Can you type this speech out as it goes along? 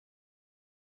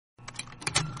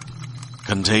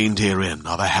Contained herein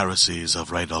are the heresies of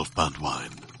Radolf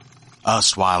Burntwine,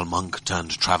 erstwhile monk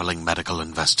turned traveling medical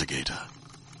investigator.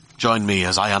 Join me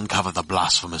as I uncover the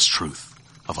blasphemous truth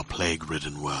of a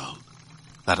plague-ridden world,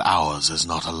 that ours is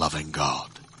not a loving God,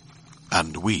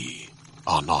 and we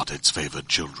are not its favored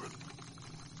children.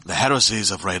 The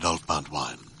heresies of Radolf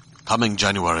Burntwine, coming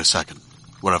January 2nd,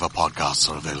 wherever podcasts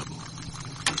are available.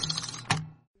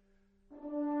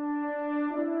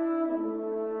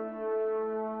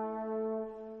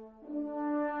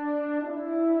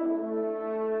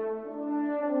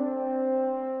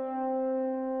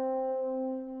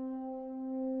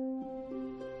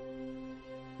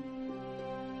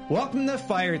 Welcome to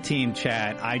Fireteam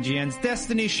Chat, IGN's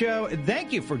Destiny show.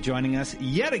 Thank you for joining us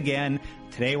yet again.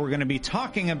 Today we're going to be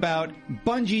talking about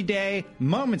Bungie Day,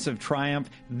 Moments of Triumph,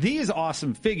 these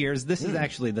awesome figures. This is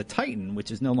actually the Titan,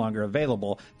 which is no longer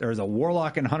available. There is a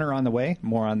Warlock and Hunter on the way.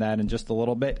 More on that in just a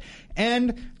little bit.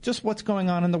 And just what's going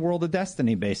on in the world of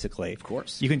Destiny, basically. Of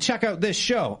course. You can check out this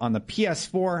show on the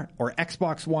PS4 or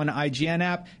Xbox One IGN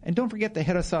app. And don't forget to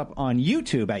hit us up on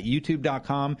YouTube at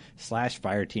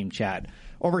youtube.com/FireteamChat.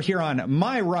 Over here on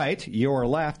my right, your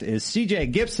left, is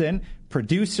CJ Gibson,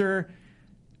 producer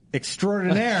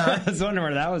extraordinaire. I was wondering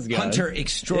where that was going. Hunter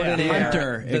extraordinaire. Yeah,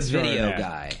 Hunter the extraordinaire. video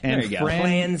guy. And there you go.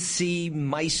 Plan C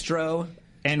maestro.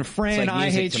 And Fran, It's like I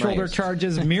music hate to my shoulder ears.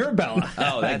 charges, Mirabella.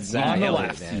 Oh, that's on the nailed it,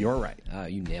 left. man. You're right.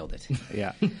 You nailed it.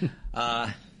 Yeah.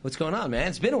 What's going on, man?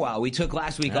 It's been a while. We took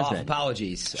last week Has off. been.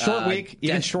 Apologies. Short week,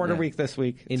 even shorter week this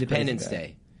week. It's Independence crazy.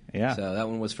 Day. Yeah. So that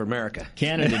one was for America.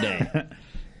 Canada Day.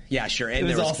 Yeah, sure. And It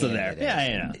was there also Canada there. Day. Yeah,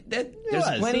 I know. There's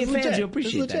was. plenty It of was fans legit. who It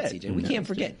appreciate was that, legit. CJ. We can't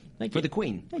forget. Thank For you. the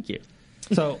Queen. Thank you.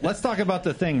 So let's talk about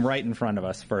the thing right in front of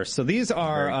us first. So these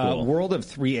are Very cool. World of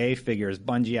 3A figures.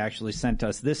 Bungie actually sent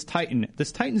us this Titan.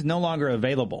 This Titan's no longer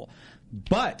available,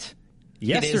 but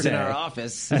yesterday, It is in our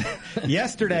office.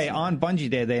 yesterday on Bungie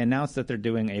Day, they announced that they're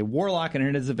doing a Warlock, and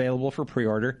it is available for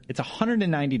pre-order. It's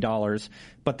 $190,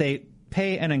 but they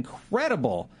pay an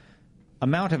incredible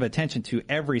amount of attention to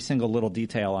every single little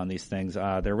detail on these things.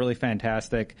 They're really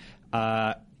fantastic.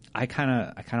 I kind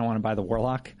of want to buy the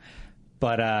Warlock,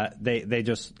 but they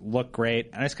just look great.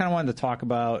 And I just kind of wanted to talk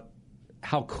about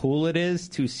how cool it is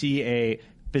to see a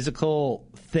physical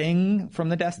thing from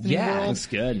the Destiny Yeah, world. looks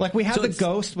good. Like we have So the it's-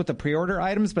 Ghost with the pre-order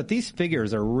items, but these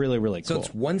figures are really, really So cool.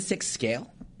 it's 1/6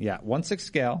 scale. Yeah, 1/6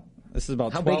 scale. This is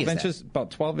about How 12 big is inches,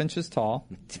 about 12 inches tall.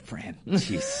 Fran,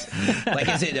 jeez. Like,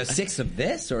 is it a 6 of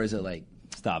this, or is it like...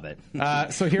 Stop it.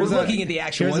 So here's We're looking at the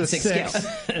actual here's a 1/6 scale. six,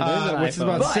 an which is iPhone.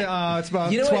 about But, it's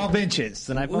about you know 12 what? inches. It's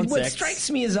an iPhone What 6. strikes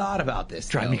me as odd about this,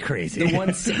 Drive though, me crazy. The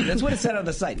 1/6. That's what it said on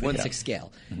the site. 1/6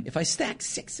 scale. If I stack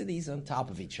 6 of these on top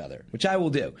of each other, which I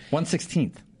will do,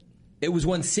 1/16. it was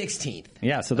 1/16.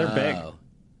 Yeah, so they're big.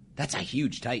 That's a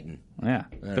huge Titan. Yeah,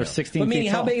 they're 16 But meaning,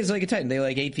 feet how tall. big is like a Titan? They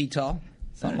like 8 feet tall?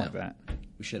 Something I like don't know. that.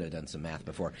 We should have done some math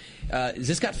before. Has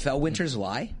this got Fellwinter's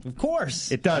Lie? Of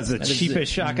course. It does. The That is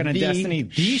cheapest shotgun in the Destiny.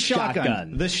 The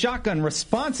shotgun. The shotgun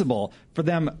responsible for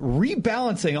them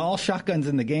rebalancing all shotguns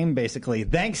in the game, basically.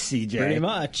 Thanks, CJ. Pretty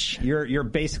much. You're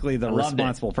basically the loved it.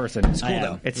 responsible person. It's I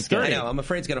am. It's It's sturdy. I know. I'm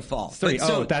afraid it's going to fall. Sturdy. But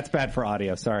so- that's bad for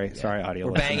audio. Sorry, audio.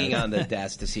 We're listeners. banging on the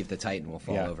desk to see if the Titan will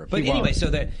fall Yeah. over. But He anyway, won't. so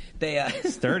they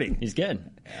Sturdy. He's good.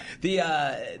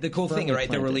 the cool thing, Firmly right?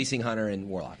 They're planted. releasing Hunter and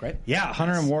Warlock, right? Yeah,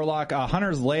 Hunter and Warlock.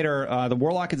 Hunter's later. The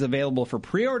Warlock is available for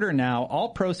pre-order now. All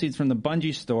proceeds from the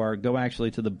Bungie store go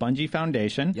actually to the Bungie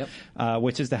Foundation,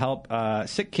 which is to help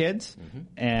sick kids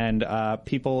and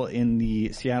people in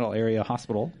the Seattle area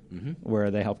hospital,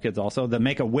 where they help kids also. The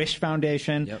Make-A-Wish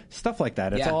Foundation, stuff like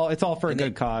that. It's Yeah. all for a And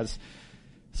good cause.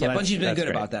 So Yeah, Bungie's been that's good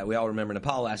great. about that. We all remember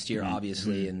Nepal last year,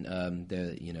 obviously, and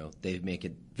they make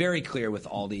it very clear with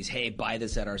all these. Hey, buy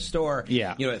this at our store.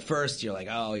 Yeah. At first you're like,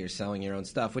 oh, you're selling your own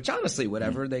stuff, which honestly,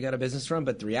 whatever they got a business from.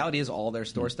 But the reality is, all their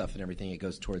store stuff and everything, it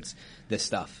goes towards this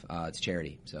stuff. It's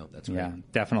charity, so that's great. Yeah,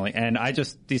 definitely. And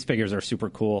these figures are super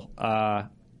cool. I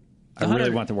really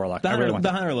want the Warlock. The I really want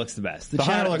Hunter looks the best. The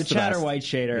Hunter looks the chatter best. white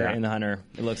shader Yeah. in the Hunter.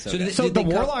 It looks so So good. did So they the come-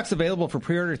 Warlock's available for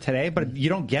pre-order today, but you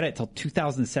don't get it till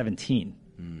 2017.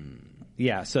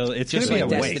 Yeah, so it's going Just to be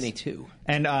like a Destiny waste. 2.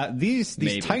 And these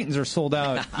Maybe. Titans are sold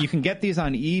out. You can get these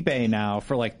on eBay now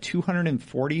for like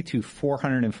 $240 to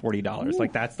 $440.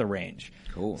 Like that's the range.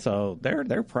 Cool. So they're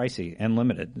pricey and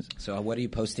limited. So what are you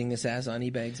posting this as on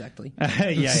eBay exactly?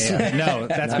 Yeah. No,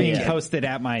 that's Not being yet. posted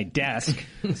at my desk.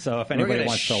 So if We're anybody gonna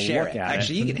wants to share look it. at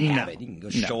Actually, it, you can have No. it. You can go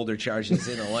No. shoulder charges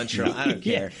in a lunchroom. I don't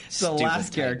care. It's the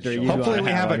last character you Hopefully wanna we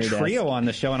have have a on your trio desk. on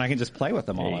the show and I can just play with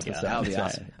them all you episode. go. That'll be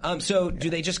awesome. So do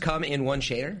they just come in one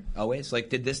shader always? Like,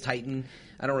 did this Titan?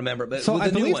 I don't remember, but So with I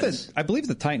the new believe ones. that I believe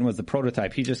the Titan was the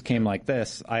prototype. He just came like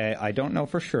this. I don't know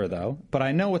for sure though, but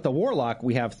I know with the Warlock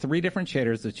we have 3 different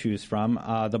shaders to choose from.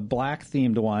 The black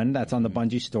themed one that's on the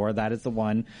Bungie store. That is the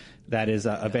one that is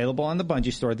available on the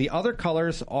Bungie store. The other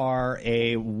colors are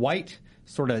a white,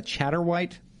 sort of chatter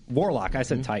white Warlock. I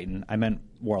said Titan. I meant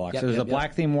Warlock. Yep, So there's yep, a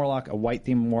black themed Warlock, a white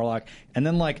themed Warlock, and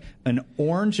then like an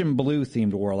orange and blue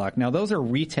themed Warlock. Now those are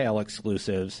retail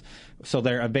exclusives, so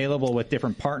they're available with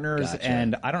different partners. Gotcha.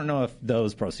 And I don't know if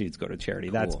those proceeds go to charity.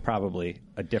 That's probably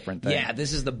a different thing. Yeah,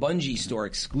 this is the Bungie store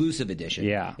exclusive edition.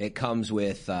 Yeah. It comes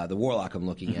with the Warlock I'm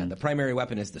looking at. The primary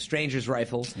weapon is the Stranger's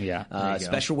Rifle. Yeah,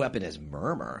 Special weapon is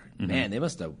Murmur. Man, they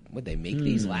must have, would they make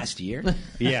these last year?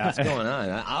 Yeah. What's going on?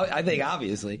 I think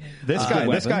obviously. This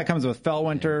guy comes with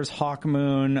Fellwinter's,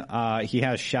 Hawkmoon. He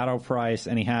has Shadow Price,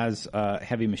 and he has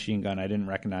Heavy Machine Gun. I didn't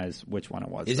recognize which one it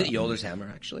was. Is it Yolder's Hammer,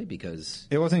 actually? Because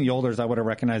It wasn't Yolder's. I would have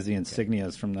recognized the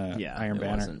insignias from the Iron it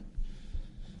Banner. wasn't.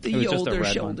 The It was just a Yolder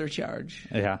red shoulder charge.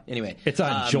 Yeah. Anyway. It's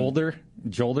a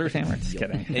Jolder's hammer. Just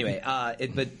kidding. Anyway,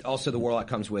 but also the Warlock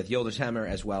comes with Yolder's Hammer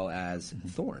as well as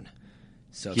Thorn.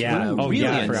 So if you Yeah. wanna Oh, really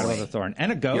yeah. I forgot annoy about the Thorn.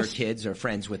 And a your Ghost. kids or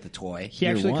friends with the toy. He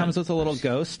actually comes with a little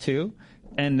ghost too.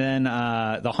 And then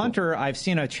the Hunter, I've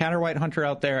seen a Chatterwhite Hunter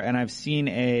out there, and I've seen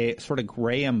a sort of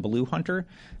gray and blue Hunter.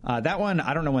 That one,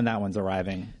 I don't know when that one's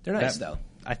arriving. They're nice, though.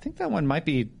 I think that one might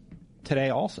be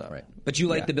today also. Right. But you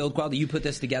like the build quality? You put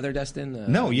this together,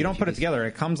 Dustin? No, you don't put it together.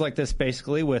 It comes like this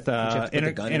basically with have to put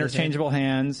the gun in his interchangeable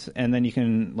hands, and then you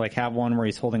can like have one where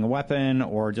he's holding a weapon,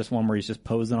 or just one where he's just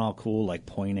posing all cool, like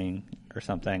pointing or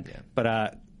something. Yeah.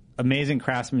 But amazing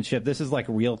craftsmanship. This is like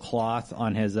real cloth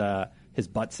on his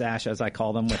butt sash, as I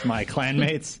call them with my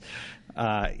clanmates.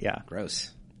 Yeah.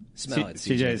 Gross. Smell it.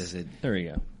 CJ's. There we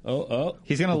go. Oh.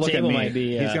 He's going to look at me.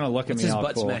 He's going to look at me his all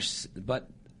butt cool. smash?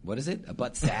 What is it? A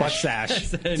butt sash? Butt sash.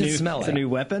 Does it smell It's like? a new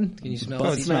weapon. Can you smell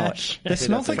Butt it? smash. This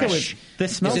smells like it was.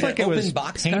 This smells Is it like an it was open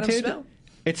box painted. kind of smell?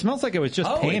 It smells like it was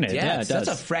just painted. Yeah, it that's does.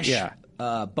 a fresh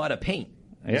butt of paint.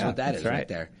 That's Yeah, what that that's is right.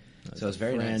 there. So it's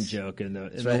very Brand nice. joke in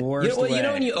the Right. worst you way.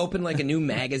 know when you open like a new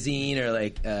magazine or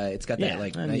like it's got that Yeah,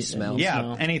 like I nice smell. Yeah,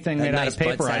 Smell. anything That made out nice of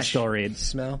paper butt I sash still read.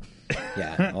 smell.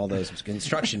 Yeah, all those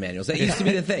construction manuals. That used to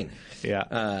be the thing.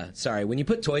 Yeah. Sorry, when you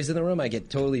put toys in the room, I get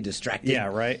totally distracted. Yeah,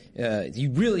 right.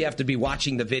 You really have to be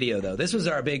watching the video, though. This was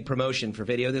our big promotion for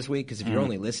video this week, because if you're Mm-hmm.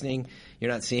 only listening,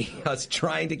 you're not seeing us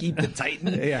trying to keep the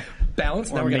Titan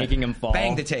balanced. Now Or we're gonna making him fall.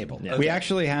 Bang the table. Yeah. Okay. We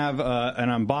actually have an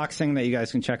unboxing that you guys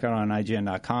can check out on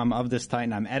IGN.com of this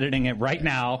Titan. I'm editing it right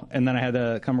now, and then I had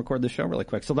to come record the show really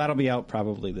quick. So that'll be out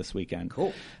probably this weekend.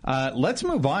 Cool. Let's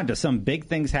move on to some big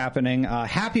things happening.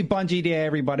 Happy Bungie Day,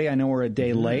 everybody. I know we're a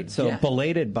day late, so Yeah.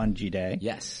 belated Bungie Day.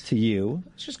 Yes. To you.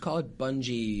 Let's just call it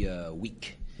Bungie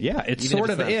Week. Yeah, it Even sort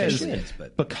if of it's not is, officially is,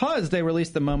 but- because they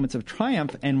released the Moments of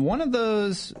Triumph, and one of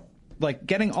those, like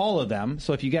getting all of them,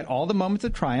 so if you get all the Moments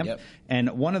of Triumph, Yep. and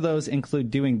one of those include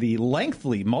doing the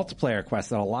lengthy multiplayer quest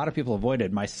that a lot of people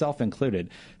avoided, myself included.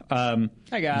 I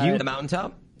got it. The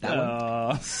mountaintop? That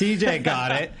one? CJ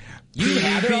got it. You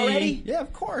have it already? Yeah,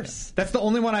 of course. That's the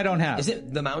only one I don't have. Is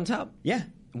it the mountaintop? Yeah.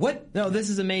 What? No, this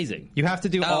is amazing. You have to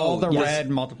do all the yes. red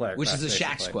multiplayer Which quests, is a Shaxx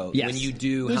basically. quote. Yes. When you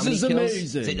do This how many is kills?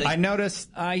 amazing. Is it like- I noticed.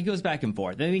 He goes back and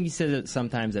forth. I think he says it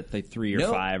sometimes at like 3 or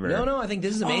no, 5. Or no. I think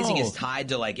this is amazing. Oh. Is tied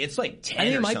to like it's like 10. I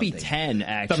think it or might be something. 10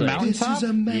 actually. mountaintop? This is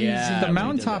amazing. Yeah. The when he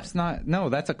mountaintop's did not. No,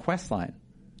 that's a quest line.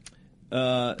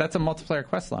 That's a multiplayer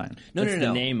quest line. No, That's no.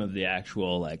 the name of the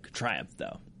actual like triumph,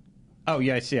 though. Oh,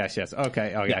 yes.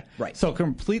 Okay. Yeah, right. So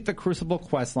complete the Crucible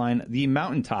quest line, the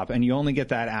mountaintop, and you only get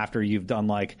that after you've done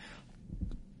like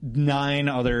 9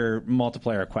 other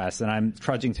multiplayer quests, and I'm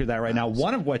trudging through that right now,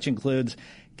 one of which includes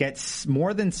get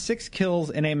more than 6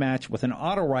 kills in a match with an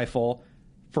auto rifle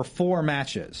for 4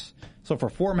 matches. So for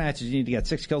 4 matches, you need to get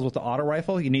 6 kills with the auto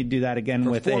rifle. You need to do that again For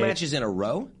with 4 matches in a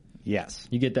row? Yes.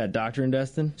 You get that doctrine,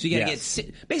 Dustin? So you got to Yes.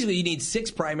 get basically you need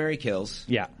 6 primary kills.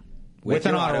 Yeah. With With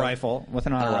an your auto auto. rifle. With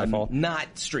an auto rifle. Not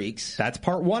streaks. That's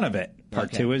part 1 of it. Part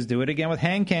Okay. 2 is do it again with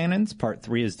hand cannons. Part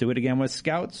 3 is do it again with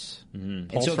scouts. And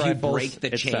Pulse so if you rifles, break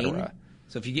the et chain, cetera.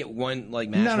 so if you get one like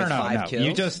match with 5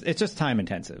 kills, it's just time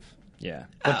intensive. Yeah.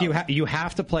 Like you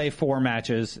have to play 4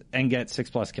 matches and get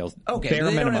 6+ kills. Okay, Bare they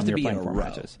don't minimum have to you're be playing in a 4 row.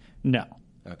 matches. No.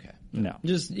 okay. No.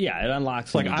 Just, yeah, it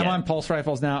unlocks Like when you I'm get on pulse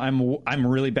rifles now. I'm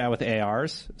really bad with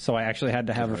ARs, so I actually had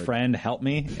to have a friend help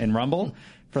me in Rumble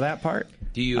for that part.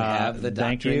 Do you have the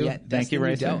thank doctrine you. yet? Thank you, Dustin?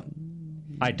 Racer. Don't.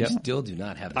 I You don't. still do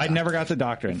not have the I doctrine. never got the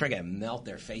doctrine. You're gonna melt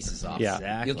their faces off. Yeah.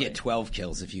 Exactly. You'll get 12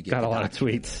 kills if you get Got the a lot of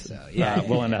doctrine. tweets. So, yeah.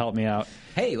 Willing to help me out.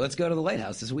 Hey, let's go to the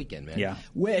lighthouse this weekend, man. Yeah.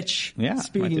 Which, Yeah,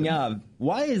 speaking might do. of,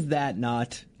 why is that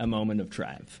not a moment of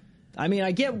triumph? I mean,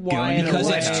 I get why. in a Because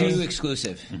way. it's too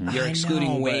exclusive. You're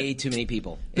excluding way too many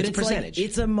people. But It's a percentage. Like,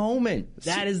 it's a moment.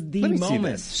 That is the let me see moment.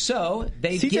 this. So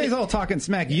they CJ's get all talking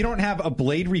smack. You don't have a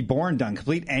Blade Reborn done.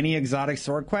 Complete any exotic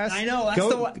sword quest. I know. That's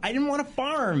the one. I didn't want to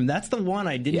farm. That's the one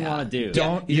I didn't want to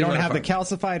do. You don't have the farm.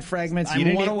 calcified fragments. I'm You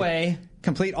didn't one even away.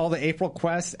 Complete all the April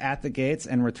quests at the gates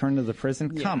and return to the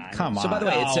prison. Come on. So by the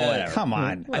way, it's whatever. come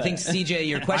on. I think CJ,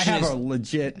 your I question have is a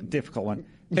legit difficult one.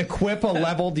 Equip a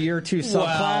leveled year 2 Well,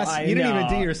 subclass. I You didn't even know.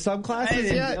 do your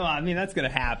subclasses yet. Well, I mean, that's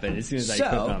going to happen as soon as I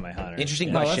equip it on my hunter.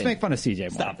 Interesting No, question. let's make fun of CJ more.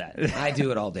 Stop that. I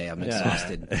do it all day. I'm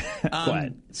exhausted.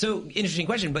 So interesting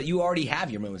question, but you already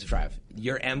have your moments of triumph.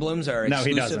 Your emblems are No,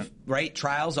 he exclusive, doesn't. right?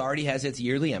 Trials already has its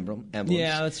yearly emblems.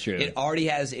 Yeah, that's true. It already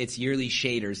has its yearly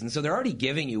shaders, and so they're already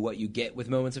giving you what you get with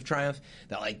moments of triumph.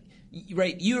 That like.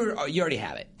 Right, you already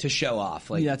have it to show off.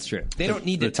 Like Yeah, that's true. They don't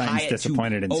need The to tie Titan's it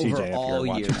disappointed to in CJ if you're overall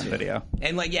watching year that two. video.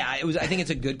 And like, yeah, I think it's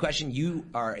a good question. You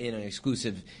are in an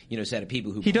exclusive, set of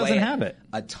people who He play doesn't have it.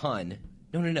 a ton.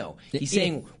 No. He's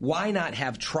saying, why not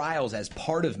have trials as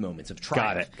part of moments of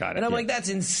triumph? Got it. And I'm Yeah. like, that's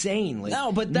insane. Like,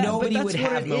 No, but nobody that's would what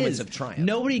have it moments is. of triumph.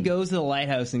 Nobody goes to the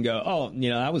lighthouse and go, "Oh,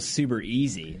 that was super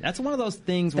easy." That's one of those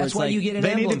things where That's it's why like, you get an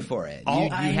they need emblem to- for it. all- You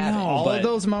I have know. it. All but- of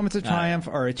those moments of triumph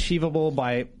are achievable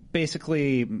by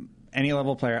basically any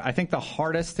level player. I think the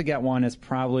hardest to get one is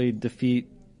probably defeat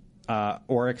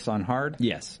Oryx on hard.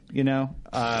 Yes.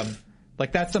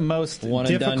 Like that's the most One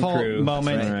and done difficult crew.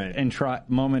 moment That's right. and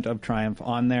moment of triumph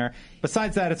on there.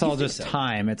 Besides that, it's all think just so?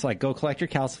 time. It's like go collect your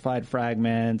calcified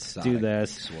fragments, do Exotic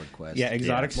this sword quest. Yeah,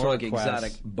 exotic More sword like quest.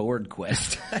 exotic board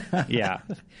quest. Yeah,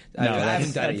 I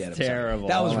haven't done it yet. I'm sorry. terrible.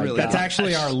 That was Oh my really. that's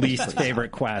actually our least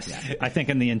favorite quest. I think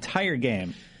in the entire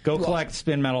game. Go collect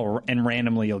spin metal and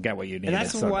randomly you'll get what you need. And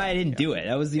that's It's so why good. I didn't do it.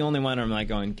 That was the only one where I'm like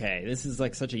going, okay, this is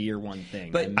like such a year one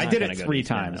thing. But I'm I not did gonna it go 3 do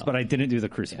Spin times, Metal. but I didn't do the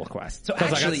Crucible quest So because I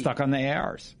got actually- stuck on the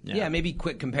ARs. Yeah, maybe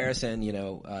quick comparison.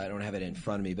 I don't have it in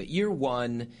front of me, but year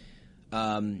one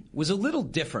was a little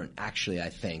different, actually. I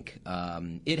think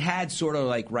it had sort of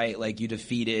like you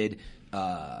defeated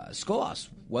Skolas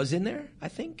was in there. I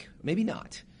think maybe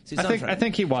not. See, it's not in front I of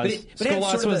think me. he was. But it had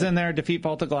Skolas sort of was a- in there. Defeat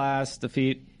Vault of Glass.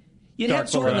 Defeat. It Dark had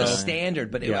sort of a Below. standard,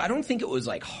 but Yeah. I don't think it was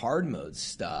like hard mode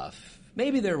stuff.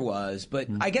 Maybe there was, but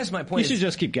I guess my You point should is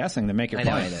just keep guessing to make your I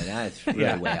know, point. that's really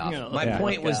Yeah. way off. Yeah. My Yeah.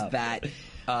 point was Look that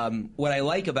what I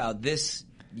like about this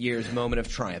year's moment of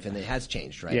triumph, and it has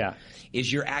changed, right? Yeah.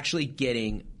 Is you're actually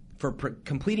getting for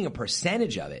completing a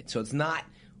percentage of it, so it's not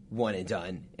one and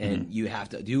done, and you have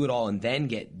to do it all and then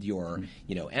get your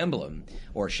emblem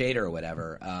or shader or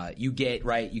whatever. You get a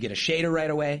shader right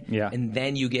away, Yeah. and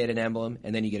then you get an emblem,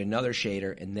 and then you get another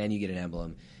shader, and then you get an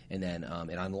emblem. And then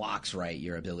it unlocks,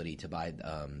 your ability to buy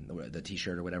the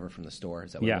T-shirt or whatever from the store.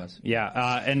 Is that what it was?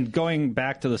 Yeah. And going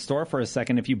back to the store for a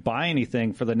second, if you buy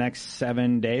anything for the next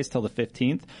 7 days till the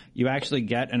 15th, you actually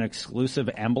get an exclusive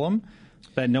emblem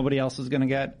that nobody else is going to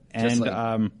get. Just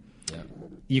And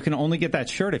you can only get that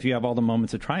shirt if you have all the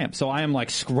moments of triumph. So I am like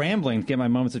scrambling to get my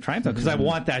moments of triumph because I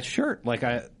want that shirt. Like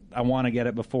I want to get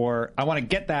it before I want to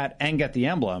get that and get the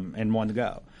emblem in one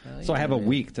go. So I have a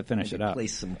week to finish it up.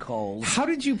 Place some coals. How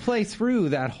did you play through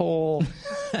that whole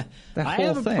I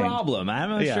have a thing? problem. I'm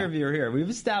not Yeah. sure if you were here. We've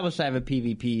established I have a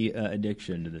PvP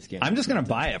addiction to this game. I'm just going to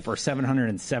buy it for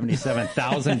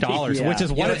 $777,000, Yeah. which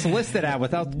is what it's listed at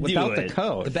without the it.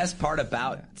 code. The best part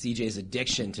about CJ's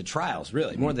addiction to trials,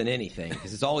 really, more than anything,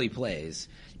 because it's all he plays,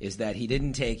 is that he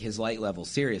didn't take his light level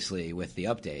seriously with the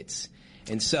updates.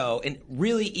 And so, a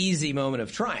really easy moment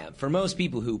of triumph for most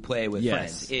people who play with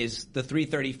Yes. friends is the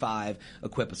 335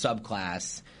 equip a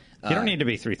subclass. You don't need to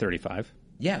be 335.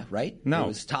 Yeah, right? No. It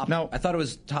was top. No. I thought it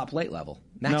was top light level,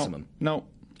 maximum. No.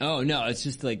 Oh no, it's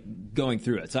just like going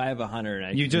through it. So I have 100. And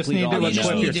I You just complete need all to the You just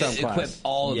equip need your to subclass. equip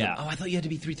all of Yeah. them. Oh, I thought you had to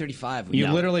be 335. You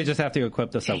No. literally just have to equip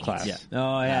the subclass. Yeah.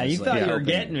 Oh yeah, That's you like- thought yeah, you were open.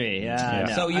 getting me. Yeah.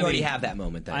 no. So you I already mean, have that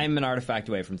moment then. I'm an artifact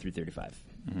away from 335.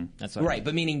 That's what Right,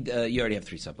 but meaning you already have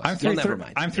 3 subclasses. I'm, Well, never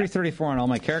mind. I'm 334 on all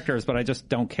my characters, but I just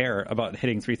don't care about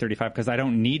hitting 335 because I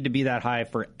don't need to be that high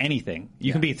for anything.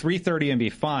 You can be 330 and be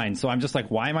fine, so I'm just like,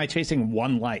 why am I chasing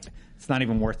one light? It's not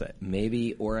even worth it.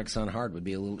 Maybe Oryx on hard would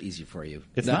be a little easier for you.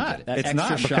 It's No, I'm not. kidding. That It's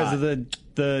not extra because shot. of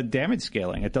the damage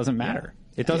scaling. It doesn't matter.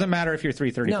 It doesn't matter if you're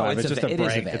 335. No, it's just a it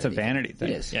is break. It's a vanity thing.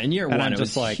 It is. Yeah, in year And one, I'm it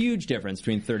just was like- a huge difference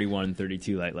between 31 and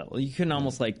 32 light level. You couldn't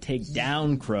almost like take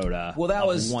down Crota. Well, that off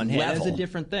was one hit. level. That's a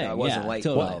different thing. That wasn't yeah, light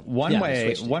totally. level. One Yeah, way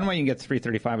switched it. one way you can get to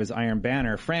 335 is Iron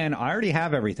Banner. Fran, I already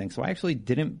have everything, so I actually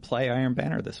didn't play Iron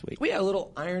Banner this week. We had a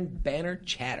little Iron Banner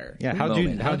chatter. Yeah,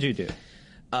 how'd you do?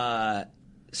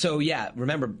 So yeah,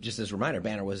 remember, just as a reminder,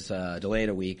 Banner was delayed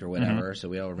a week or whatever, so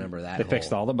we all remember that. They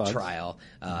fixed all the bugs. Trial.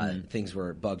 Things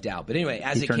were bugged out, but anyway,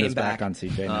 as he it turned came his back back on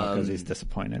CJ now because he's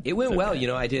disappointed. It went well. You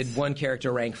know, I did one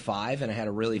character rank 5, and I had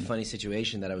a really funny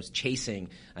situation that I was chasing.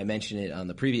 I mentioned it on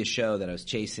the previous show that I was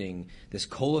chasing this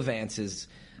Cole Vance's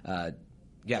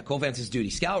duty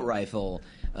scout rifle.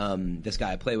 This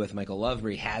guy I play with, Michael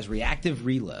Lovebury, has reactive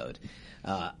reload.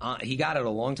 He got it a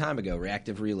long time ago,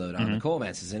 reactive reload on the Cole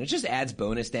Vances, and it just adds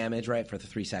bonus damage, right, for the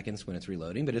 3 seconds when it's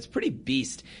reloading, but it's pretty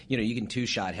beast. You know, you can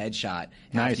 2-shot, headshot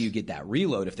after you get that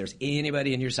reload if there's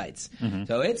anybody in your sights.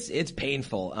 So it's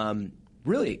painful.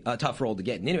 Really a tough roll to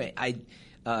get. And anyway, I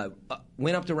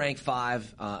went up to rank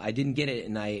 5. I didn't get it,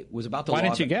 and I was about to Why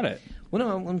didn't you get it? Well,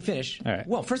 no, let me finish. All right.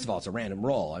 Well, first of all, it's a random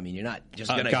roll. I mean, you're not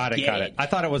just going to got it. I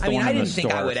thought it was the one I in the didn't think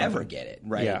store I or would something. ever get it,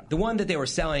 right? Yeah. The one that they were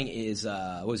selling is,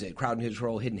 what was it, Crowd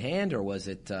Control Hidden Hand, or was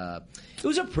it, it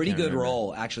was a pretty good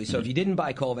roll, actually. So if you didn't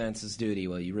buy Cole Vance's Duty,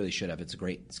 well, you really should have. It's a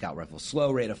great scout rifle.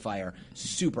 Slow rate of fire,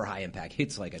 super high impact,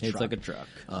 hits like a truck. It's like a truck.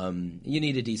 You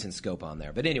need a decent scope on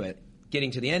there. But anyway,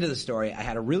 getting to the end of the story, I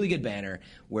had a really good banner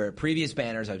where previous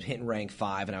banners I was hitting rank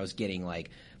 5 and I was getting like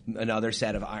another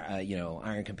set of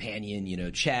Iron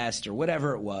Companion, chest or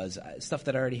whatever it was, stuff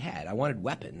that I already had. I wanted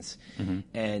weapons,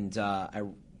 and I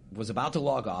was about to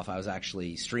log off. I was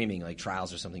actually streaming like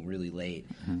Trials or something really late,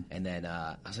 and then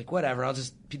I was like, whatever.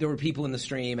 There were people in the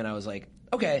stream, and I was like,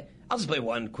 okay, I'll just play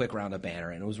one quick round of Banner,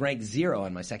 and it was rank 0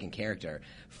 on my second character.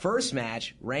 First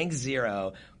match, rank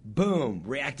 0, boom,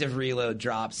 reactive reload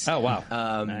drops. Oh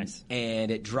wow, nice. And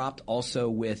it dropped also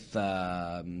with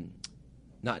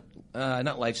not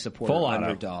life support, Full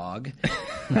underdog.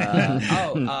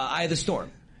 Eye of the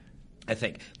Storm, I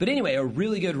think. But anyway, a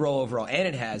really good roll overall, and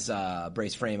it has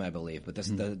brace frame, I believe. But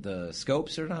the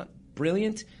scopes are not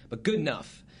brilliant, but good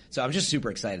enough. So I'm just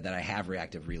super excited that I have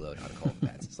reactive reload on Cole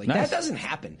Vances. Like Nice. that doesn't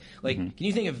happen. Like, can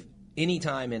you think of any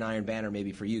time in Iron Banner,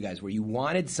 maybe for you guys, where you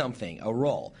wanted something, a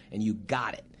roll, and you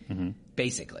got it,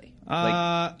 basically?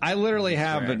 I literally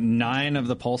have 9 of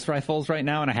the pulse rifles right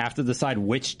now, and I have to decide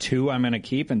which 2 I'm going to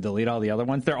keep and delete all the other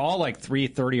ones. They're all like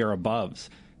 330 or aboves.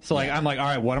 So I'm like, all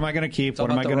right, what am I going to keep?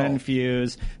 What am I going to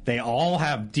infuse? They all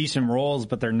have decent rolls,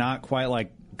 but they're not quite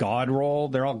like God roll.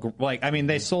 They're all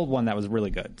they sold one that was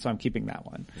really good, so I'm keeping that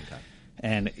one. Okay.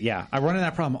 And yeah, I run into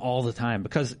that problem all the time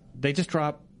because they just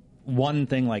drop one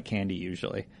thing like candy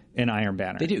usually in Iron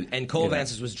Banner. They do. And Cole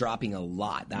Vances was dropping a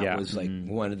lot. That was like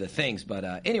one of the things.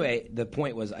 But anyway, the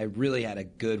point was I really had a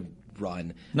good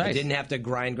run. Nice. I didn't have to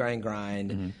grind.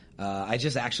 I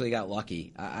just actually got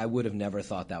lucky. I would have never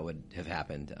thought that would have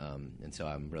happened. And so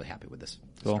I'm really happy with this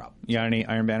drop. You got any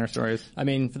Iron Banner stories? I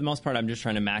mean, for the most part, I'm just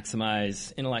trying to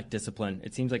maximize intellect discipline.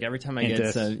 It seems like every time I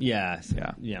get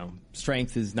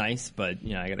strength is nice, but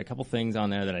I got a couple things on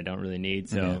there that I don't really need.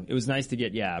 So it was nice to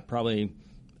get probably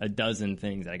a dozen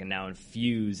things that I can now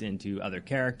infuse into other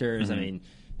characters. I mean,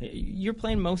 you're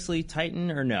playing mostly Titan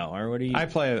or no? Or what are you? I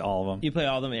play all of them. You play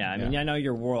all of them? Yeah. I mean, I know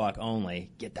you're Warlock only.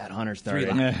 Get that Hunter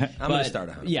started. I'm going to start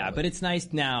a Hunter. Yeah, but it's nice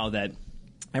now that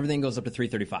everything goes up to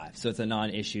 335, so it's a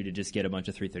non-issue to just get a bunch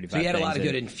of 335. So you had a lot of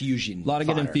good infusion. A lot of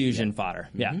good infusion fodder.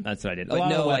 Yeah, that's what I did. But a lot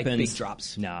no of weapons. big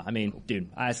drops. No, I mean,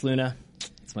 dude, Ice Luna,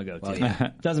 it's my go-to. Well,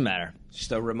 yeah. Doesn't matter.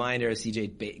 Just a reminder,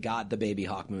 CJ got the baby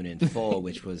Hawk Moon in full,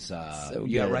 which was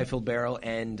you got Rifled Barrel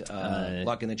and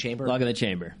Lock in the Chamber. Lock in the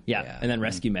Chamber, yeah. And then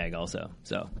Rescue Mag also.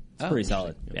 So it's pretty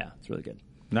solid. Yeah, it's really good.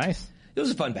 Nice. It was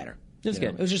a fun banner. It was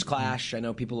good. It was just Clash. I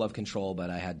know people love Control, but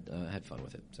I had fun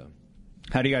with it. So,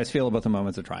 how do you guys feel about the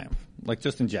Moments of Triumph? Like,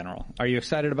 just in general. Are you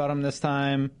excited about them this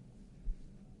time?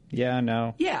 Yeah,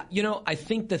 no. Yeah, I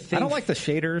think the thing... I don't like the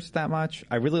shaders that much.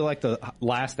 I really like the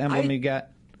last emblem you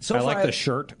get. I like the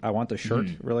shirt. I want the shirt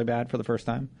really bad for the first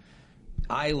time.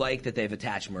 I like that they've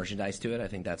attached merchandise to it. I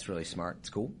think that's really smart.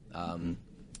 It's cool.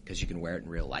 Because you can wear it in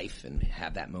real life and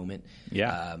have that moment.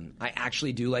 Yeah. I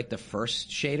actually do like the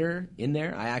first shader in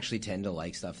there. I actually tend to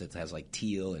like stuff that has like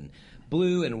teal and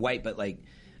blue and white, but like,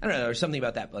 I don't know, there's something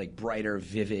about that like brighter,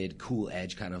 vivid, cool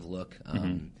edge kind of look.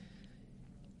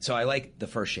 So I like the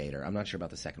first shader. I'm not sure about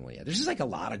the second one yet. There's just like a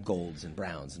lot of golds and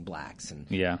browns and blacks.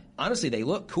 And honestly, they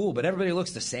look cool, but everybody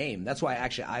looks the same. That's why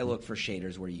actually I look for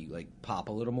shaders where you like pop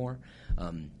a little more.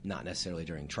 Not necessarily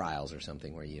during Trials or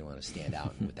something where you don't want to stand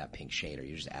out with that pink shader.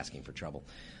 You're just asking for trouble.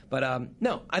 But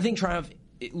no, I think Triumph,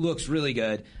 it looks really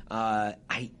good. I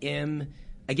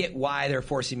get why they're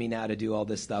forcing me now to do all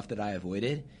this stuff that I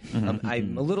avoided.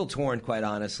 I'm a little torn, quite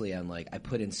honestly, on like I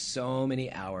put in so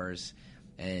many hours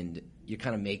and you're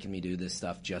kind of making me do this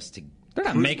stuff just to... They're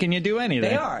not making you do anything.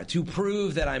 They are, to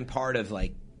prove that I'm part of,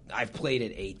 like, I've played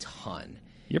it a ton.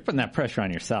 You're putting that pressure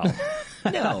on yourself.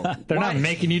 No. They're not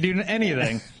making you do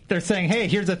anything. They're saying, hey,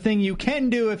 here's a thing you can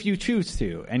do if you choose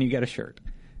to, and you get a shirt.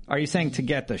 Are you saying to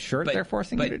get the shirt they're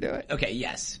forcing you to do it? Okay,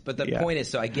 yes. But the point is,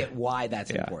 so I get why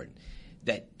that's important.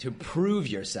 That to prove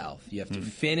yourself, you have to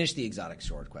finish the exotic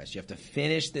sword quest. You have to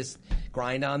finish this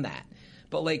grind on that.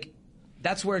 But, like,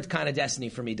 that's where it's kind of Destiny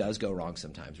for me does go wrong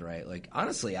sometimes, right? Like,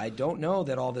 honestly, I don't know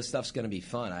that all this stuff's going to be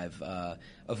fun. I've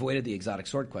avoided the exotic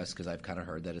sword quest because I've kind of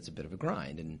heard that it's a bit of a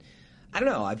grind. And I don't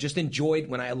know. I've just enjoyed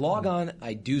when I log on,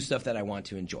 I do stuff that I want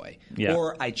to enjoy. Yeah.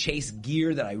 Or I chase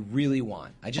gear that I really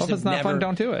want. I just if it's not fun,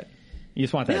 don't do it. You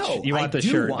just want that. No, you want the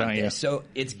shirt, don't you? So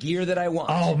it's gear that I want.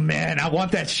 Oh man, I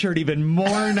want that shirt even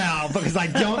more now because I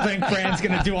don't think Fran's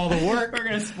going to do all the work. We're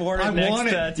going to sport it I next want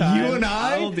it. time. You and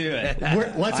I will do it.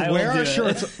 Let's wear our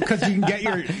shirts because you can get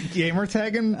your gamer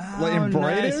tag embroidered.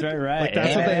 Nice. Right. Like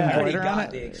that's what they embroider on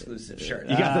it. The exclusive shirt.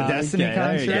 You got the Destiny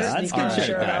con shirt. That's good shirt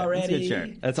shirt already. That's good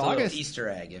shirt. That's August. Easter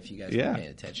egg if you guys are paying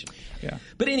attention. Yeah.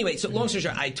 But anyway, so long story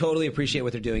short, I totally appreciate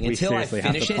what they're doing. We Until I seriously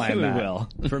finish have to plan it, that. We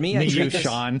will. For me, I you, treat this.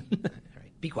 Sean.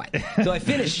 Be quiet. So I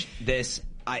finish this.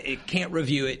 I can't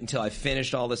review it until I've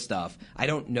finished all the stuff. I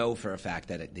don't know for a fact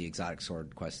that the exotic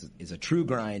sword quest is a true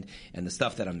grind and the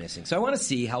stuff that I'm missing. So I want to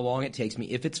see how long it takes me,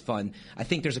 if it's fun. I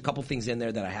think there's a couple things in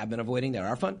there that I have been avoiding that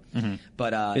are fun. Mm-hmm.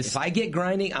 But if I get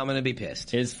grinding, I'm going to be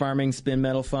pissed. Is farming spin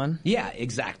metal fun? Yeah,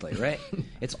 exactly, right?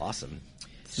 It's awesome.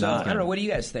 So I don't know. What do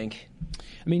you guys think?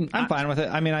 I mean, I'm fine with it.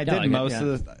 I mean, I did most of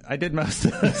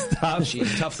the stuff.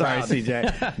 Jeez, tough Sorry, crowd.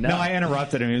 CJ. No, I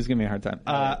interrupted him. He was giving me a hard time.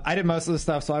 I did most of the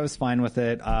stuff, so I was fine with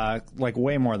it. Like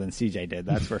way more than CJ did,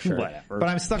 that's for sure. Whatever. But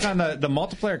I'm stuck on the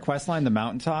multiplayer quest line, the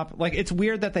mountaintop. Like, it's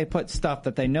weird that they put stuff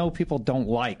that they know people don't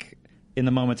like in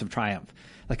the moments of triumph.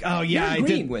 Like, oh yeah, You're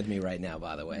agreeing with me right now,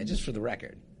 by the way, just for the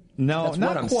record. No, That's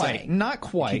not what I'm quite. saying. Not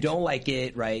quite. If you don't like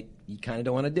it, right? You kind of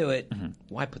don't want to do it. Mm-hmm.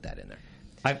 Why put that in there?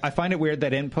 I find it weird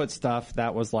that input stuff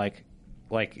that was like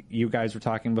you guys were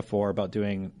talking before about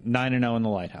doing 9-0 in the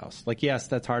lighthouse. Like, yes,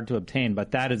 that's hard to obtain,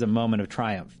 but that is a moment of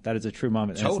triumph. That is a true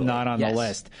moment. Totally. And it's not on the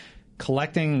list.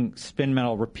 Collecting spin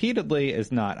metal repeatedly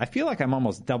is not. I feel like I'm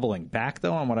almost doubling back,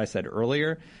 though, on what I said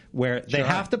earlier, where they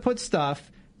have to put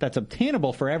stuff that's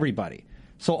obtainable for everybody.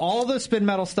 So all the spin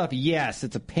metal stuff, yes,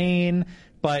 it's a pain,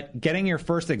 but getting your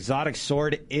first exotic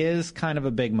sword is kind of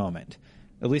a big moment.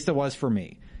 At least it was for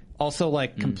me. Also,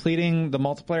 like, completing the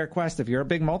multiplayer quest, if you're a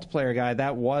big multiplayer guy,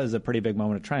 that was a pretty big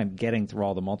moment of triumph, getting through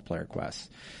all the multiplayer quests.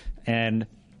 And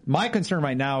my concern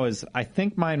right now is I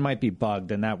think mine might be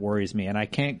bugged, and that worries me. And I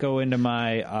can't go into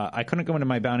my I couldn't go into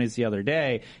my bounties the other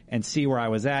day and see where I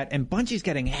was at. And Bungie's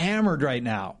getting hammered right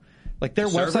now. Like, their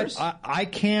website, I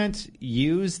can't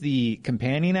use the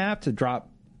companion app to drop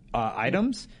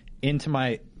items into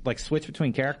my, like, switch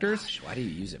between characters. Gosh, why do you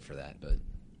use it for that?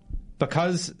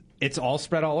 Because it's all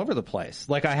spread all over the place.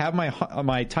 Like, I have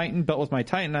my Titan built with my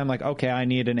Titan. I'm like, okay, I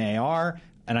need an AR,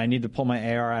 and I need to pull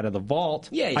my AR out of the vault.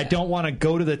 Yeah. I don't want to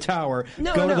go to the tower,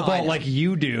 go to the vault like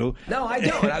you do. No, I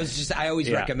don't. I always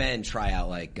recommend try out,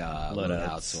 like,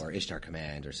 Loadouts or Ishtar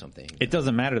Command or something. It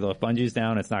doesn't matter, though. If Bungie's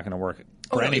down, it's not going to work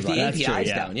for anybody. If the API's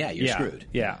down, you're screwed.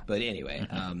 Yeah. But anyway,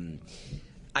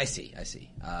 I see.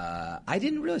 I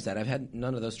didn't realize that. I've had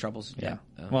none of those troubles. Yeah.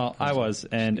 Well, I was,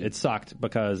 and it sucked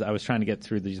because I was trying to get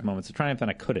through these moments of triumph, and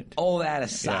I couldn't. All that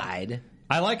aside.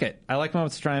 I like it. I like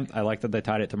moments of triumph. I like that they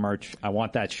tied it to merch. I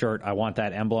want that shirt. I want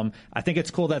that emblem. I think it's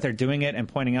cool that they're doing it and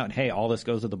pointing out, hey, all this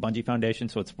goes to the Bungie Foundation,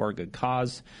 so it's for a good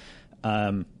cause.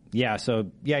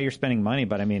 You're spending money,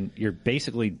 but I mean, you're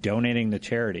basically donating to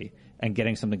charity and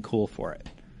getting something cool for it.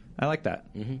 I like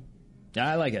that. Mm-hmm. Yeah,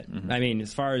 I like it. Mm-hmm. I mean,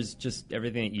 as far as just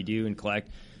everything that you do and collect,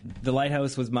 the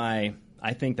lighthouse was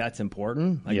I think that's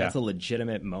important. Like, that's a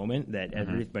legitimate moment that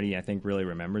everybody, I think, really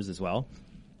remembers as well.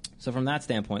 So from that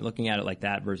standpoint, looking at it like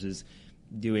that versus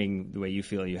doing the way you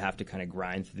feel you have to kind of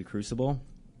grind through the crucible,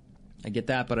 I get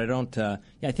that, but I don't. I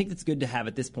think it's good to have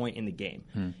at this point in the game.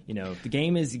 You know, the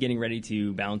game is getting ready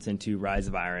to bounce into Rise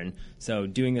of Iron. So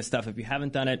doing this stuff, if you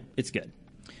haven't done it, it's good.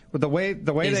 But the way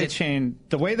they chain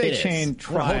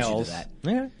trials. I'm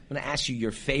going to ask you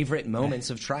your favorite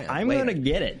moments of triumph. I'm going to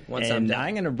get it, I'm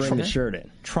going to bring the shirt in.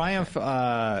 Triumph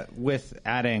with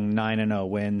adding 9-0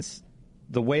 wins.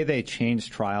 The way they change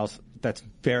trials, that's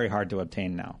very hard to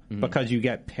obtain now because you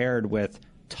get paired with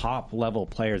top level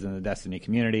players in the Destiny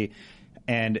community,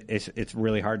 and it's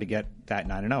really hard to get that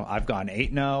 9-0. I've gone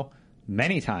 8-0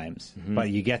 many times, but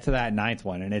you get to that 9th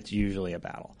one, and it's usually a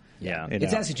battle. Yeah.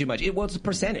 It's asking too much. It's a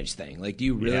percentage thing. Like, do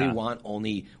you really want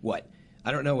only,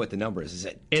 I don't know what the number is. Is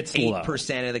it it's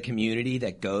 8% of the community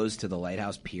that goes to the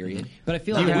lighthouse, period? But I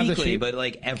feel like weekly, but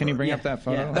like ever. Can you bring up that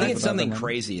photo? I think it's something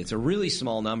crazy. It's a really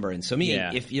small number. And so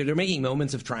if they're making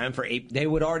moments of triumph for 8, they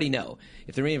would already know.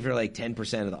 If they're making for like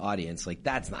 10% of the audience, like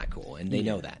that's not cool. And they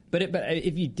know that. But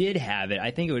if you did have it, I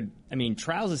think it would, I mean,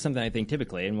 trials is something I think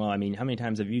typically, and well, I mean, how many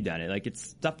times have you done it? Like it's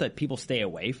stuff that people stay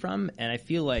away from. And I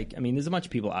feel like, I mean, there's a bunch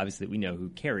of people obviously that we know who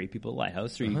carry people at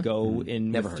Lighthouse, or you go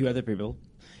in with 2 other people.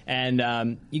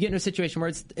 And you get in a situation where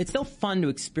it's still fun to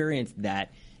experience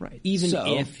that,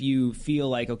 even if you feel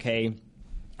like, okay,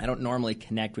 I don't normally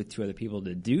connect with 2 other people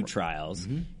to do trials.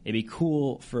 It'd be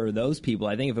cool for those people,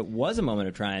 I think, if it was a moment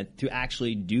of triumph, to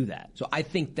actually do that. So I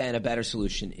think then a better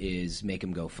solution is make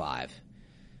them go 5.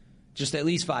 Just at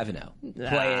least 5-0.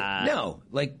 Play it. No,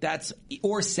 like that's,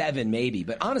 or 7 maybe.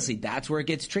 But honestly, that's where it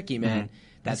gets tricky, man.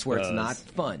 That's where it's not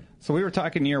fun. So we were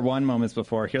talking year 1 moments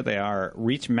before. Here they are.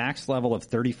 Reach max level of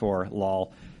 34,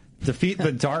 lol. Defeat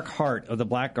the dark heart of the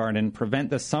Black Garden. Prevent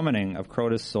the summoning of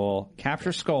Crota's soul. Capture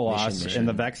Skolas in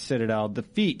the Vex Citadel.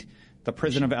 Defeat the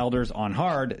Prison of Elders on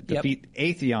hard. Defeat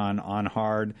Atheon on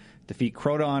hard. Defeat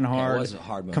Crota on hard. It was a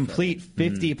hard move. Complete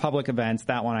 50 public events.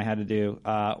 That one I had to do.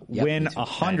 Win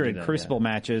 100 Crucible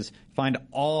matches. Find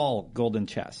all golden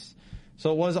chests.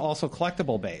 So it was also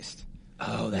collectible based.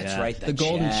 Oh, that's right. The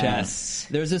golden chests.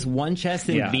 There's this one chest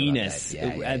in Venus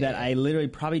that I literally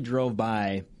probably drove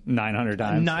by 900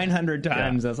 times. 900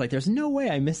 times. I was like, there's no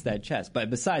way I missed that chest. But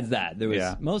besides that, there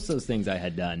was most of those things I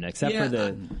had done, except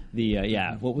for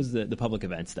what was the public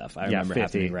event stuff? I remember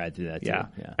having to ride through that too.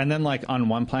 Yeah. And then like on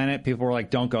one planet, people were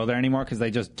like, don't go there anymore because they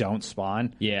just don't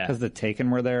spawn. Yeah. Because the Taken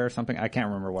were there or something. I can't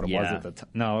remember what it was at the time.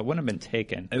 No, it wouldn't have been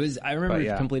Taken. It was. I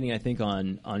remember completing, I think,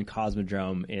 on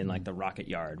Cosmodrome in like the rocket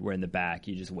yard, where in the back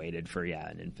you just waited for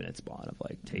an infinite spawn of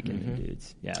like Taken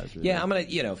dudes. Yeah, it was really I'm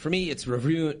gonna, for me, it's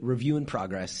review in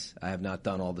progress. I have not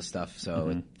done all the stuff,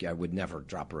 so I would never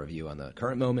drop a review on the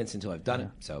current moments until I've done it.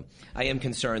 So I am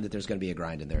concerned that there's going to be a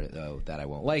grind in there, though, that I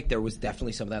won't like. There was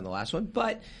definitely some of that in the last one.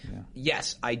 But,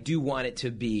 yes, I do want it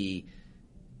to be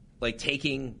like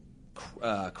taking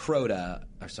Crota,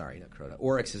 or sorry, not Crota,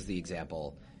 Oryx is the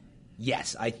example.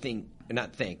 Yes,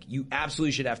 you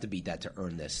absolutely should have to beat that to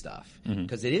earn this stuff.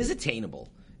 Because it is attainable.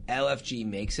 LFG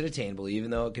makes it attainable, even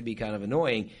though it could be kind of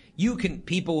annoying.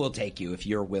 People will take you if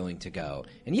you're willing to go.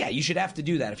 And you should have to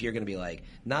do that if you're going to be like,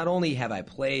 not only have I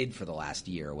played for the last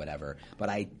year or whatever, but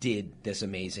I did this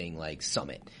amazing, like,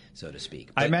 summit, so to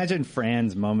speak. But, I imagine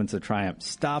Fran's moments of triumph.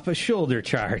 Stop a shoulder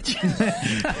charge.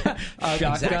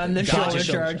 Shotgun the shoulder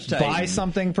charge type. Buy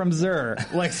something from Zur.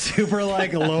 Like, super,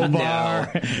 like, low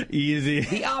bar. Easy.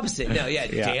 The opposite. No,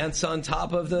 dance on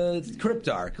top of the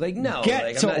Cryptarch. Like, no.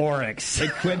 Get to Oryx.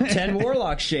 Equip 10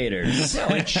 Warlock shaders.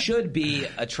 No, it should be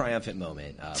a triumphant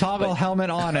moment. Toggle helmet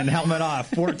on and helmet off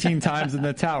 14 times in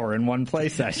the tower in one play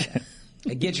session.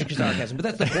 I get your sarcasm, but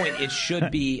that's the point. It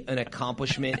should be an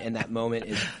accomplishment, and that moment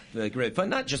is like really fun,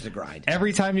 not just a grind.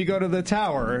 Every time you go to the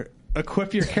tower,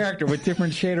 equip your character with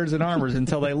different shaders and armors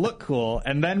until they look cool,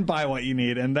 and then buy what you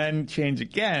need, and then change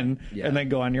again, and then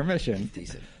go on your mission.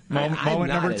 Decent. Moment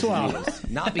number 12.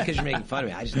 Not because you're making fun of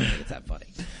me. I just don't think it's that funny.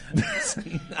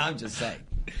 I'm just saying.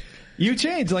 You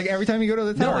change, like, every time you go to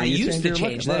the tower. No, I used to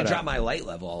change. Then I dropped my light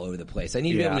level all over the place. I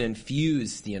need to be able to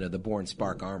infuse, the Born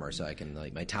Spark armor so I can,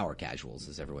 like, my tower casuals,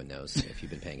 as everyone knows, if you've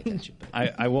been paying attention.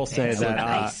 But, I will say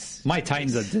that my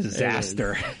Titan's a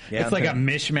disaster. It's like a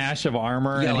mishmash of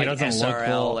armor, and like he doesn't SRL, look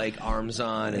cool. like, arms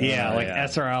on. And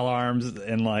SRL arms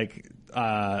and, like,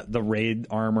 the raid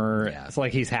armor. Yeah. It's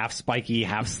like he's half spiky,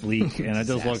 half sleek, and it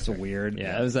just looks weird.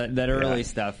 Yeah, it was that early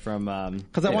stuff from...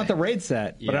 Because I want the raid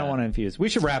set, but I don't want to infuse. We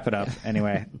should wrap it up.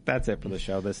 Anyway, that's it for the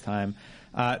show this time.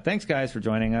 Thanks, guys, for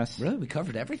joining us. Really? We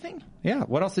covered everything? Yeah.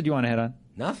 What else did you want to hit on?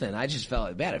 Nothing. I just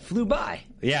felt bad. It flew by.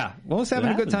 Yeah. Well, we're having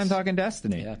a good time talking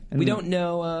Destiny. Yeah. We don't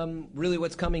know really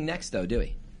what's coming next, though, do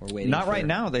we? We're waiting. Not right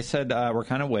now. They said we're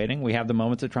kind of waiting. We have the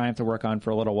Moments of Triumph to work on for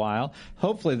a little while.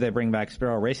 Hopefully they bring back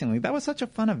Sparrow Racing League. That was such a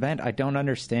fun event. I don't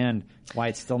understand why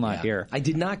it's still not here. I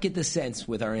did not get the sense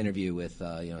with our interview with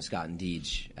Scott and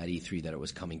Deej at E3 that it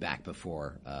was coming back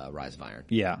before Rise of Iron.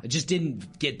 Yeah. I just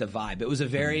didn't get the vibe. It was a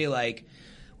very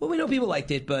we know people liked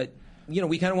it, but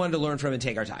we kind of wanted to learn from it and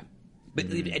take our time. But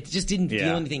it just didn't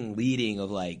feel anything leading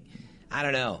of I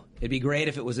don't know. It'd be great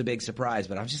if it was a big surprise,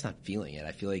 but I'm just not feeling it.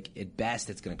 I feel like at best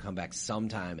it's going to come back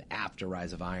sometime after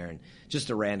Rise of Iron. Just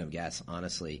a random guess,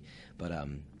 honestly. But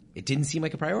it didn't seem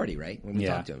like a priority, right? When we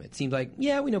talked to him, it seemed like, we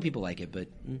know people like it, but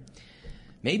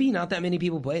maybe not that many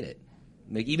people played it.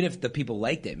 Like, even if the people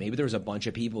liked it, maybe there was a bunch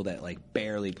of people that like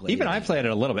barely played. Even it. I played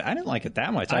it a little bit. I didn't like it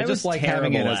that much. I just like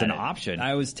having it as an option.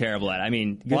 I was terrible at it. I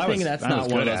mean, good thing that's not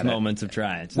one of those moments of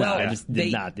triumph. Well, I just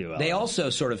did not do well. They also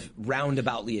sort of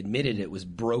roundaboutly admitted it was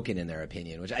broken in their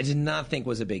opinion, which I did not think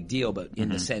was a big deal, but in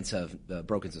the sense of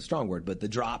broken's a strong word, but the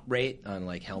drop rate on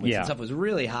like helmets and stuff was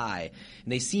really high,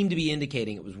 and they seemed to be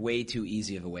indicating it was way too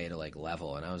easy of a way to like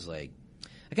level, and I was like,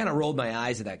 I kind of rolled my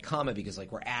eyes at that comment because, like,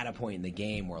 we're at a point in the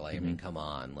game where, like, I mean, come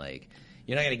on, like,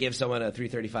 you're not going to give someone a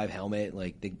 335 helmet.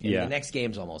 Like, the next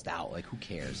game's almost out. Like, who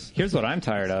cares? Here's what I'm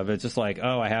tired of. It's just like,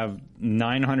 oh, I have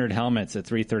 900 helmets at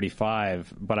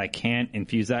 335, but I can't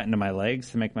infuse that into my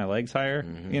legs to make my legs higher,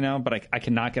 you know? But I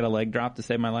cannot get a leg drop to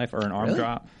save my life or an arm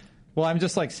drop. Well, I'm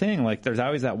just like saying, like, there's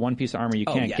always that one piece of armor you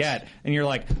can't get, and you're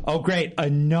like, oh, great,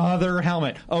 another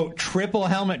helmet. Oh, triple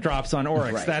helmet drops on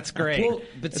Oryx. Right. That's great. Well,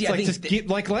 but see, it's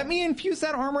like, let me infuse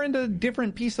that armor into a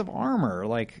different piece of armor.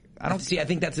 Like, I don't see. I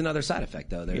think that's another side effect,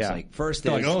 though. There's like first,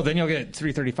 like, oh, then you'll get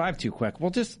 335 too quick. Well,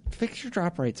 just fix your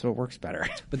drop rate so it works better.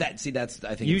 But that's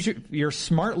I think your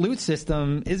smart loot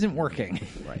system isn't working.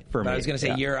 Right. For me. I was going to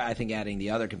say you're, I think, adding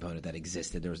the other component that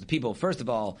existed. There was the people. First of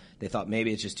all, they thought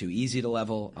maybe it's just too easy to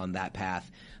level on that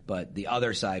path. But the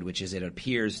other side, which is it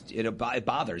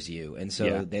bothers you, and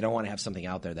so they don't want to have something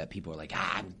out there that people are like,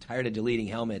 I'm tired of deleting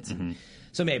helmets.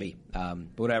 So maybe, but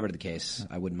whatever the case,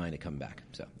 I wouldn't mind it coming back.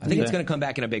 So I think it's going to come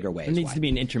back in a bigger way. It needs to be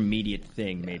an intermediate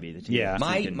thing, maybe.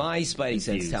 My Spidey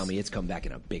sense tell me it's come back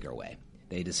in a bigger way.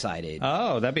 They decided.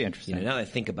 Oh, that'd be interesting. Now that I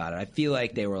think about it, I feel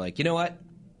like they were like, you know what,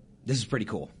 this is pretty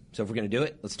cool. So if we're going to do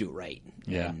it, let's do it right.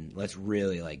 Yeah. And let's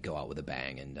really like go out with a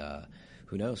bang. And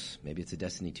who knows? Maybe it's a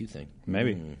Destiny 2 thing.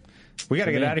 Maybe. We got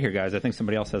to get out of here, guys. I think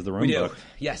somebody else has the room booked.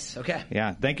 Yes. Okay.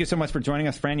 Yeah. Thank you so much for joining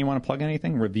us. Fran, you want to plug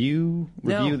anything? Review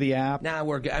the app? Nah,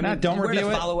 we're good. I mean, don't review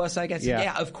it. Follow us, I guess.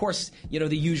 Yeah, of course. You know,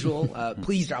 the usual.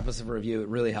 Please drop us a review. It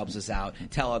really helps us out.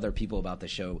 Tell other people about the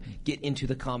show. Get into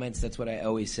the comments. That's what I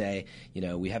always say. You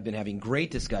know, we have been having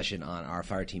great discussion on our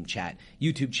Fireteam Chat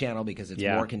YouTube channel because it's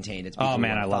more contained. It's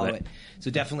I love it. So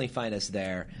definitely find us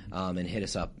there and hit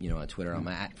us up, on Twitter. I'm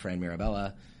at Fran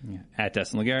Mirabella. At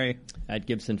Destin Legary. At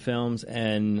Gibson Films.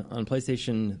 And on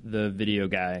PlayStation, the video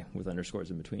guy with underscores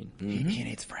in between. He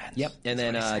needs friends. Yep. And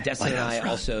then Destin and I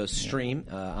also stream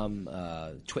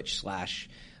Twitch/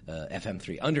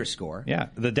 FM3_. Yeah,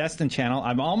 the Destin channel.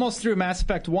 I'm almost through Mass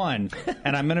Effect 1,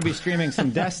 and I'm going to be streaming some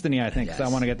Destiny, I think, because I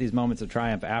want to get these moments of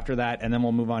triumph after that, and then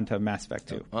we'll move on to Mass Effect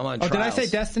 2. I'm on did I say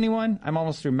Destiny 1? I'm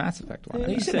almost through Mass Effect 1.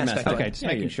 You said Mass Effect 1. Okay, just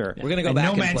making sure. We're going to go back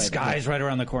No and Man's Sky is right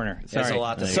around the corner. Sorry. There's a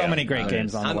lot to so many great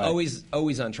games on the way. I'm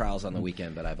always on Trials on the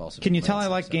weekend, but I've also Can you tell I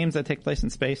like games that take place in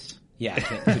space? Yeah, I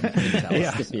couldn't tell.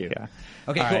 Yeah.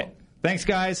 Okay, all cool. Right. Thanks,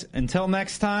 guys. Until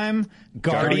next time,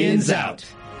 Guardians out.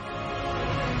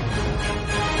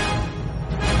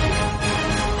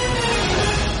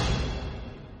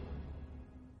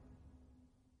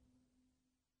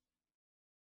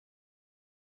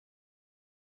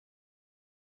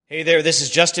 Hey there, this is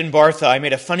Justin Bartha. I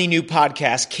made a funny new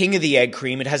podcast, King of the Egg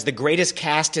Cream. It has the greatest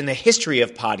cast in the history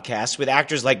of podcasts with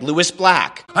actors like Louis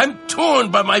Black. I'm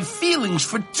torn by my feelings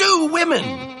for two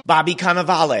women. Bobby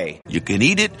Cannavale. You can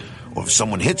eat it, or if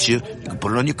someone hits you, you can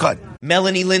put it on your cut.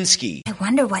 Melanie Linsky. I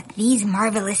wonder what these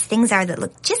marvelous things are that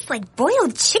look just like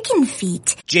boiled chicken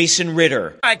feet. Jason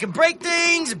Ritter. I can break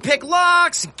things and pick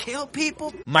locks and kill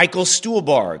people. Michael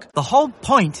Stuhlbarg. The whole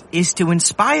point is to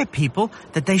inspire people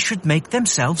that they should make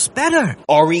themselves better.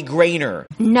 Ari Grainer.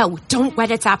 No, don't whet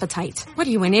its appetite. What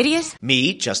are you, an idiot?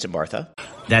 Me, Justin Bartha.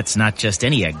 That's not just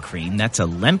any egg cream, that's a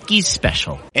Lemke's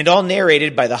special. And all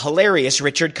narrated by the hilarious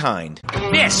Richard Kind.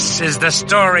 This is the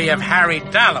story of Harry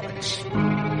Dalowitz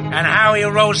and how he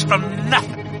rose from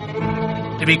nothing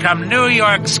to become New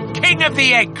York's King of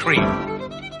the Egg Cream.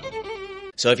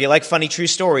 So if you like funny true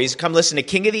stories, come listen to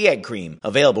King of the Egg Cream,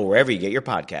 available wherever you get your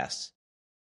podcasts.